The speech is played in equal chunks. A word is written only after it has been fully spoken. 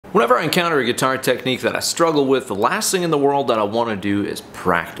Whenever I encounter a guitar technique that I struggle with, the last thing in the world that I want to do is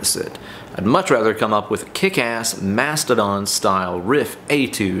practice it. I'd much rather come up with a kick-ass Mastodon-style riff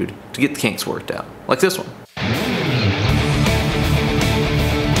etude to get the kinks worked out, like this one.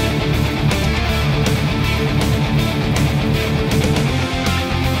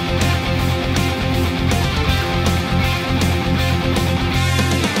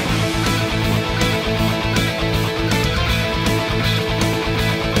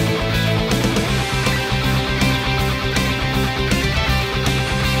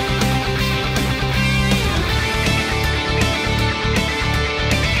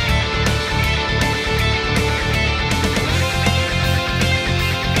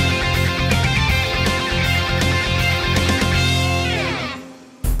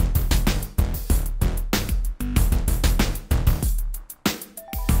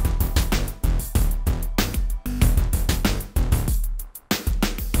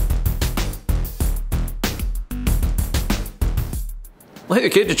 Well, hey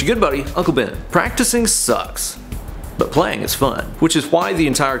kid, it's your good buddy, Uncle Ben. Practicing sucks, but playing is fun, which is why the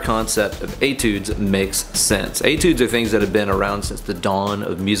entire concept of etudes makes sense. Etudes are things that have been around since the dawn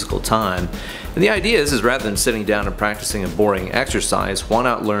of musical time, and the idea is rather than sitting down and practicing a boring exercise, why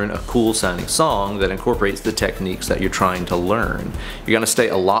not learn a cool sounding song that incorporates the techniques that you're trying to learn. You're going to stay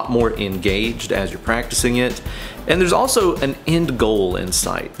a lot more engaged as you're practicing it, and there's also an end goal in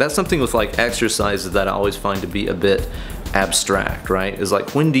sight. That's something with like exercises that I always find to be a bit abstract, right? Is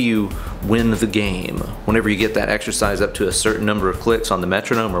like, when do you win the game? Whenever you get that exercise up to a certain number of clicks on the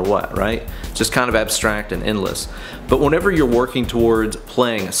metronome or what, right? It's just kind of abstract and endless. But whenever you're working towards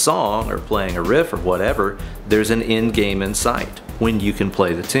playing a song or playing a riff or whatever, there's an end game in sight when you can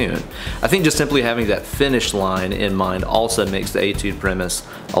play the tune. I think just simply having that finish line in mind also makes the etude premise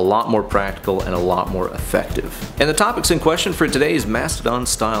a lot more practical and a lot more effective. And the topics in question for today's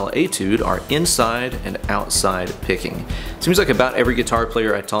Mastodon-style etude are inside and outside picking. It seems like about every guitar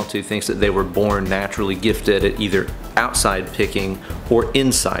player I talk to thinks that they were born naturally gifted at either outside picking or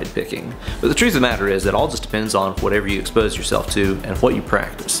inside picking. But the truth of the matter is it all just depends on whatever you expose yourself to and what you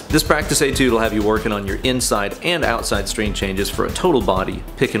practice. This practice etude will have you working on your inside and outside string changes for a total body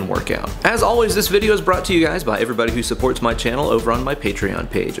pick and workout. As always, this video is brought to you guys by everybody who supports my channel over on my Patreon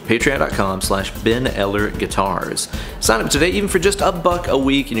page at patreon.com/BenEllerGuitars. Sign up today even for just $1 a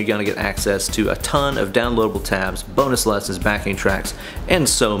week and you're gonna get access to a ton of downloadable tabs, bonus lessons, backing tracks, and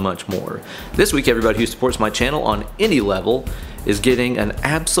so much more. This week, everybody who supports my channel on any level is getting an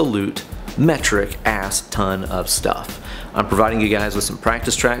absolute metric ass ton of stuff. I'm providing you guys with some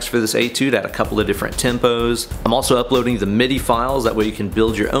practice tracks for this etude at a couple of different tempos. I'm also uploading the MIDI files, that way you can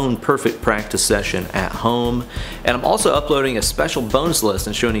build your own perfect practice session at home. And I'm also uploading a special bonus list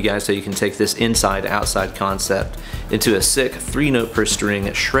and showing you guys how you can take this inside-outside concept into a sick 3-note per string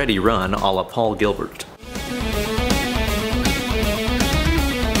shreddy run a la Paul Gilbert.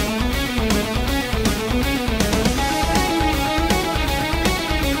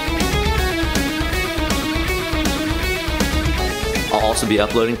 I'll also be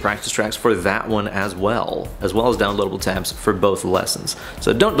uploading practice tracks for that one as well as downloadable tabs for both lessons.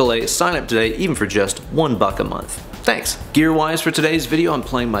 So don't delay, sign up today even for just $1 a month. Thanks! Gear-wise for today's video, I'm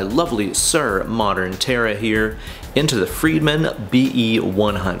playing my lovely Suhr Modern Terra here into the Friedman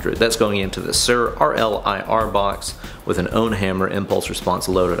BE100. That's going into the Suhr RL IR box with an own hammer impulse response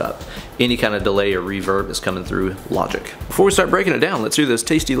loaded up. Any kind of delay or reverb is coming through Logic. Before we start breaking it down, let's do those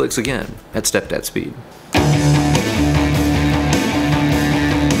tasty licks again at stepdad speed.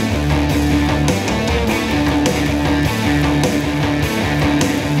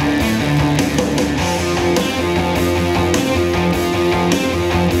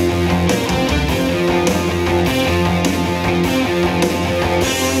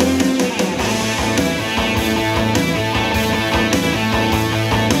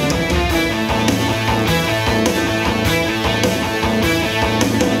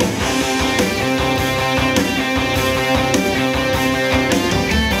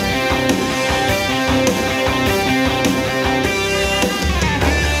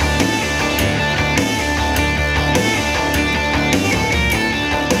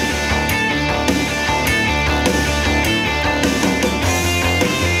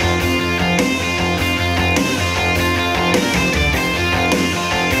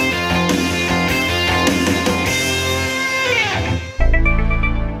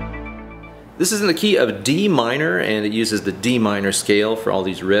 This is in the key of D minor, and it uses the D minor scale for all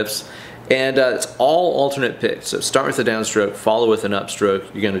these riffs.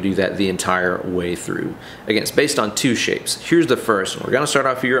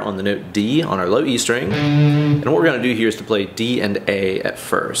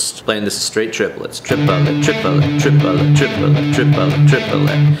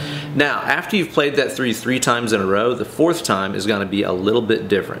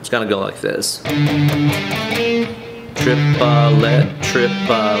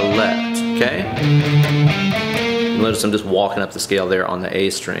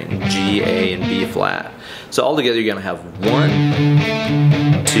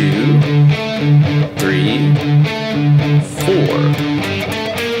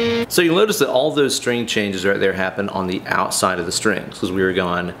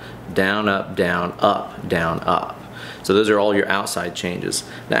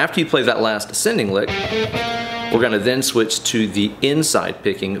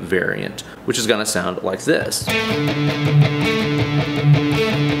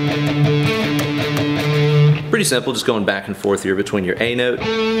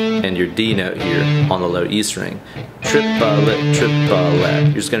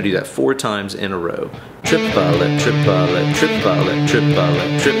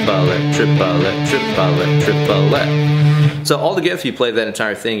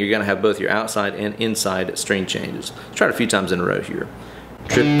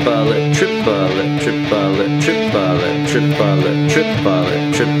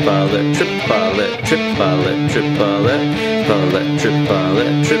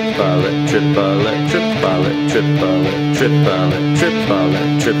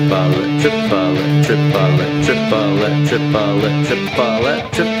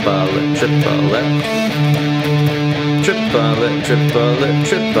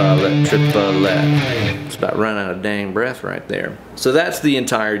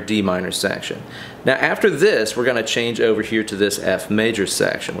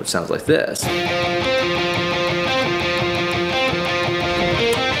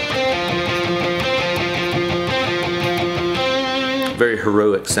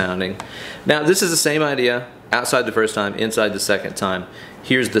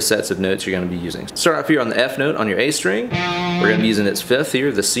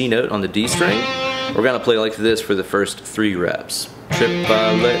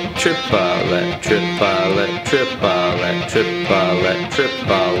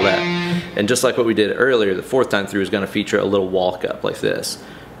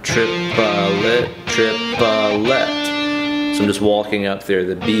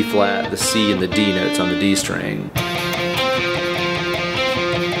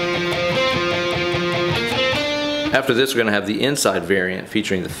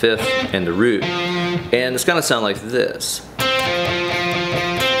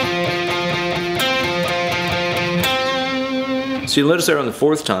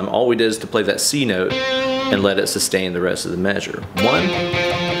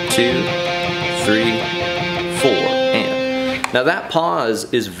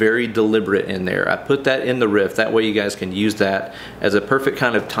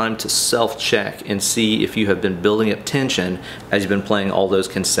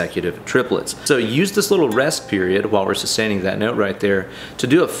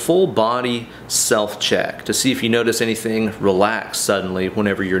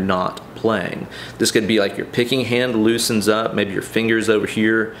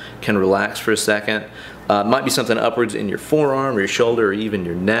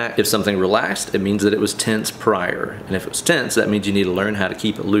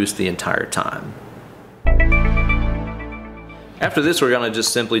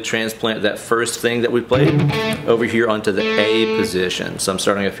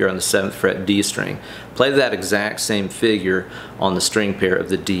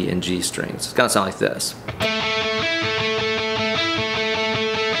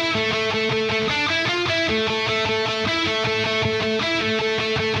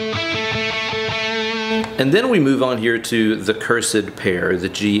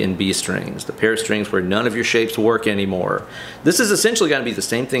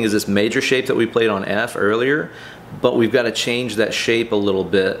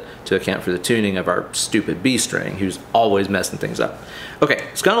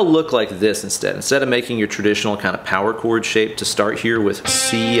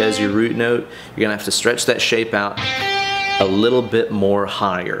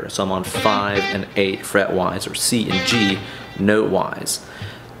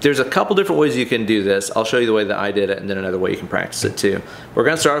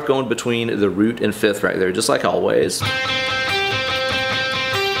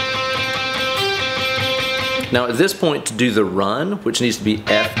 Now at this point, to do the run, which needs to be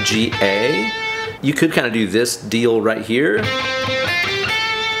F, G, A, you could kind of do this deal right here,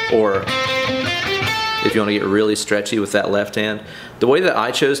 or if you want to get really stretchy with that left hand. The way that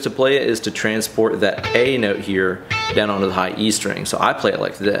I chose to play it is to transport that A note here down onto the high E string. So I play it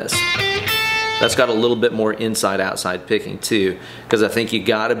like this. That's got a little bit more inside-outside picking too, because I think you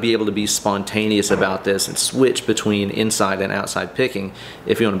gotta be able to be spontaneous about this and switch between inside and outside picking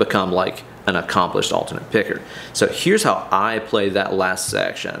if you want to become like an accomplished alternate picker. So here's how I play that last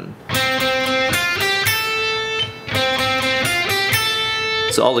section.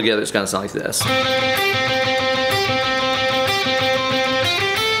 So all together it's gonna sound like this.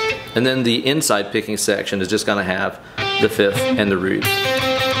 And then the inside picking section is just gonna have the fifth and the root.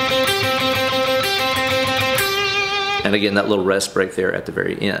 And again, that little rest break there at the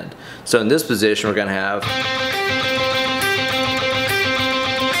very end. So in this position, we're gonna have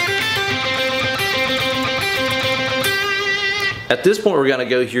at this point, we're gonna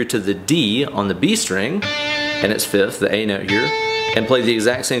go here to the D on the B string, and it's fifth, the A note here, and play the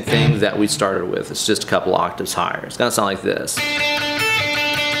exact same thing that we started with. It's just a couple octaves higher. It's gonna sound like this.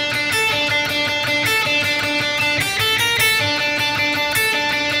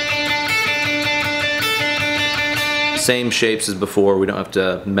 Same shapes as before. We don't have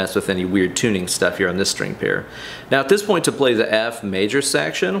to mess with any weird tuning stuff here on this string pair. Now at this point, to play the F major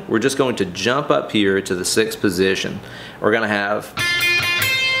section, we're just going to jump up here to the sixth position. We're gonna have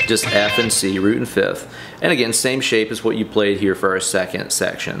just F and C, root and fifth. And again, same shape as what you played here for our second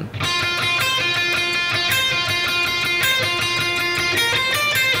section.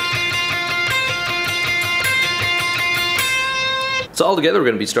 So all together, we're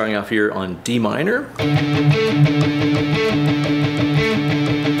going to be starting off here on D minor.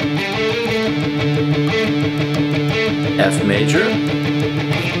 F major.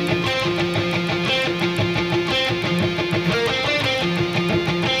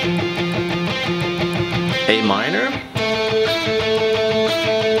 A minor.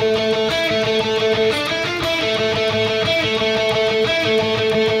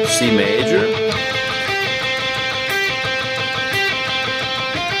 C major.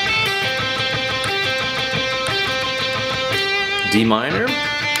 D minor,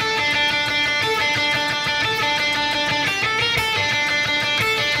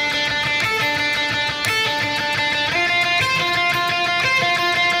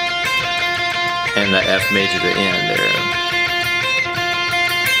 and the F major to end there.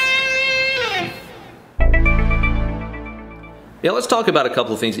 Yeah, let's talk about a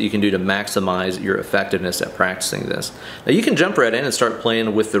couple of things that you can do to maximize your effectiveness at practicing this. Now you can jump right in and start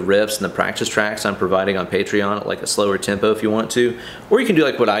playing with the riffs and the practice tracks I'm providing on Patreon at like a slower tempo if you want to, or you can do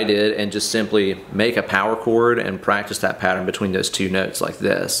like what I did and just simply make a power chord and practice that pattern between those two notes like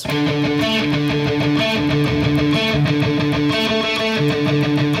this.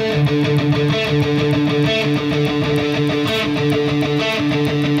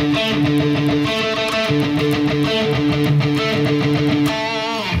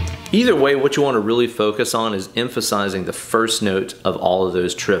 Either way, what you want to really focus on is emphasizing the first note of all of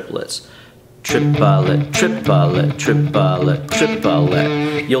those triplets. Triplet, triplet, triplet,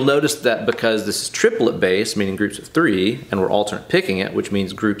 triplet. You'll notice that because this is triplet bass, meaning groups of three, and we're alternate picking it, which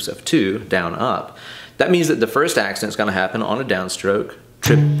means groups of two, down, up. That means that the first accent is going to happen on a downstroke,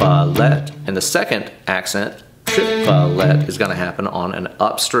 triplet, and the second accent, triplet, is going to happen on an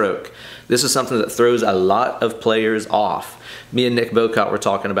upstroke. This is something that throws a lot of players off. Me and Nick Bocott were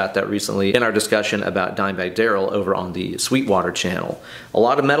talking about that recently in our discussion about Dimebag Darrell over on the Sweetwater channel. A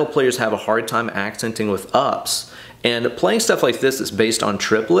lot of metal players have a hard time accenting with ups, and playing stuff like this that's based on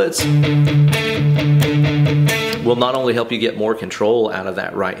triplets will not only help you get more control out of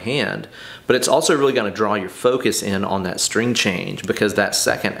that right hand, but it's also really going to draw your focus in on that string change, because that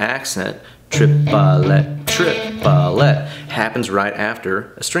second accent, triplet, triplet, happens right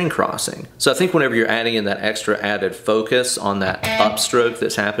after a string crossing. So I think whenever you're adding in that extra added focus on that upstroke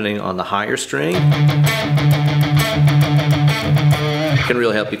that's happening on the higher string, it can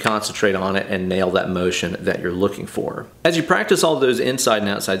really help you concentrate on it and nail that motion that you're looking for. As you practice all those inside and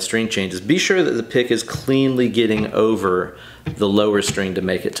outside string changes, be sure that the pick is cleanly getting over the lower string to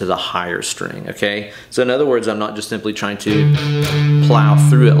make it to the higher string, okay? So in other words, I'm not just simply trying to plow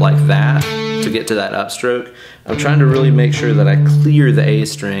through it like that to get to that upstroke. I'm trying to really make sure that I clear the A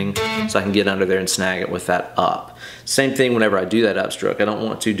string so I can get under there and snag it with that up. Same thing whenever I do that upstroke. I don't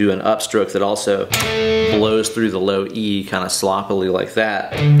want to do an upstroke that also blows through the low E kind of sloppily like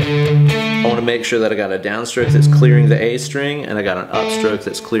that. I want to make sure that I got a downstroke that's clearing the A string and I got an upstroke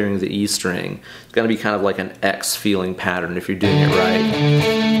that's clearing the E string. It's going to be kind of like an X feeling pattern if you're doing it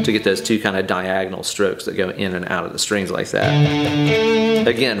right. to get those two kind of diagonal strokes that go in and out of the strings like that.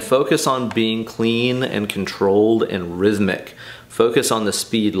 Again, focus on being clean and controlled and rhythmic. Focus on the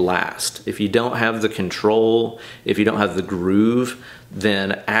speed last. If you don't have the control, if you don't have the groove,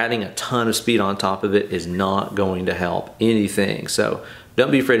 then adding a ton of speed on top of it is not going to help anything. So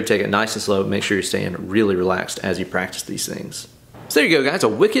don't be afraid to take it nice and slow. Make sure you're staying really relaxed as you practice these things. So there you go, guys, a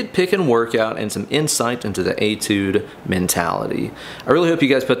wicked picking workout and some insight into the etude mentality. I really hope you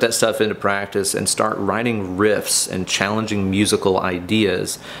guys put that stuff into practice and start writing riffs and challenging musical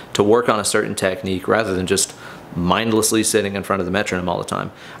ideas to work on a certain technique rather than just mindlessly sitting in front of the metronome all the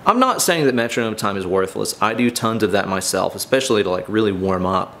time. I'm not saying that metronome time is worthless. I do tons of that myself, especially to like really warm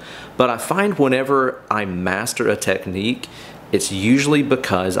up. But I find whenever I master a technique, it's usually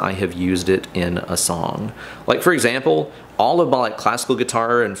because I have used it in a song. Like for example, all of my like classical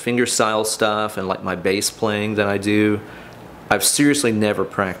guitar and fingerstyle stuff and like my bass playing that I do, I've seriously never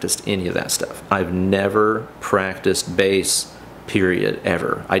practiced any of that stuff. I've never practiced bass, period,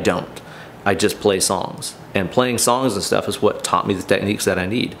 ever. I don't. I just play songs. And playing songs and stuff is what taught me the techniques that I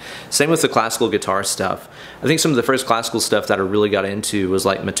need. Same with the classical guitar stuff. I think some of the first classical stuff that I really got into was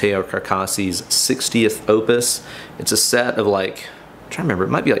like Matteo Carcassi's 60th opus. It's a set of like, I'm trying to remember, it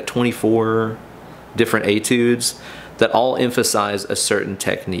might be like 24 different etudes that all emphasize a certain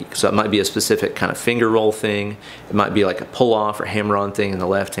technique. So it might be a specific kind of finger roll thing. It might be like a pull off or hammer on thing in the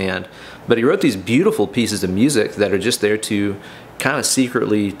left hand. But he wrote these beautiful pieces of music that are just there to kind of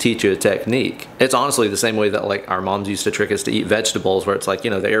secretly teach you a technique. It's honestly the same way that like our moms used to trick us to eat vegetables, where it's like, you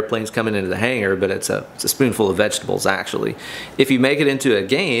know, the airplane's coming into the hangar, but it's a spoonful of vegetables actually. If you make it into a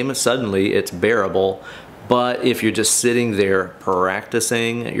game, suddenly it's bearable. But if you're just sitting there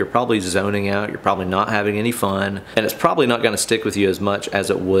practicing, you're probably zoning out, you're probably not having any fun, and it's probably not going to stick with you as much as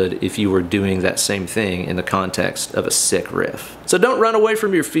it would if you were doing that same thing in the context of a sick riff. So don't run away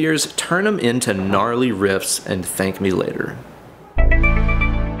from your fears, turn them into gnarly riffs, and thank me later.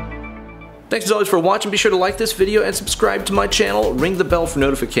 Thanks as always for watching. Be sure to like this video and subscribe to my channel. Ring the bell for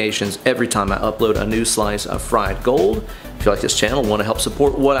notifications every time I upload a new slice of fried gold. If you like this channel and want to help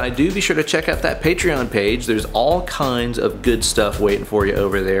support what I do, be sure to check out that Patreon page. There's all kinds of good stuff waiting for you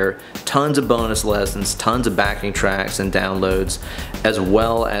over there. Tons of bonus lessons, tons of backing tracks and downloads, as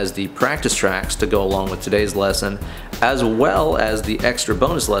well as the practice tracks to go along with today's lesson, as well as the extra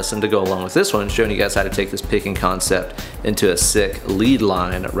bonus lesson to go along with this one, showing you guys how to take this picking concept into a sick lead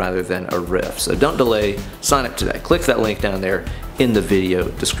line rather than a riff. So don't delay, sign up today. Click that link down there in the video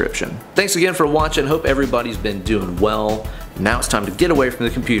description. Thanks again for watching. Hope everybody's been doing well. Now it's time to get away from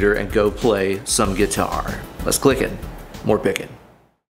the computer and go play some guitar. Let's click it. More picking.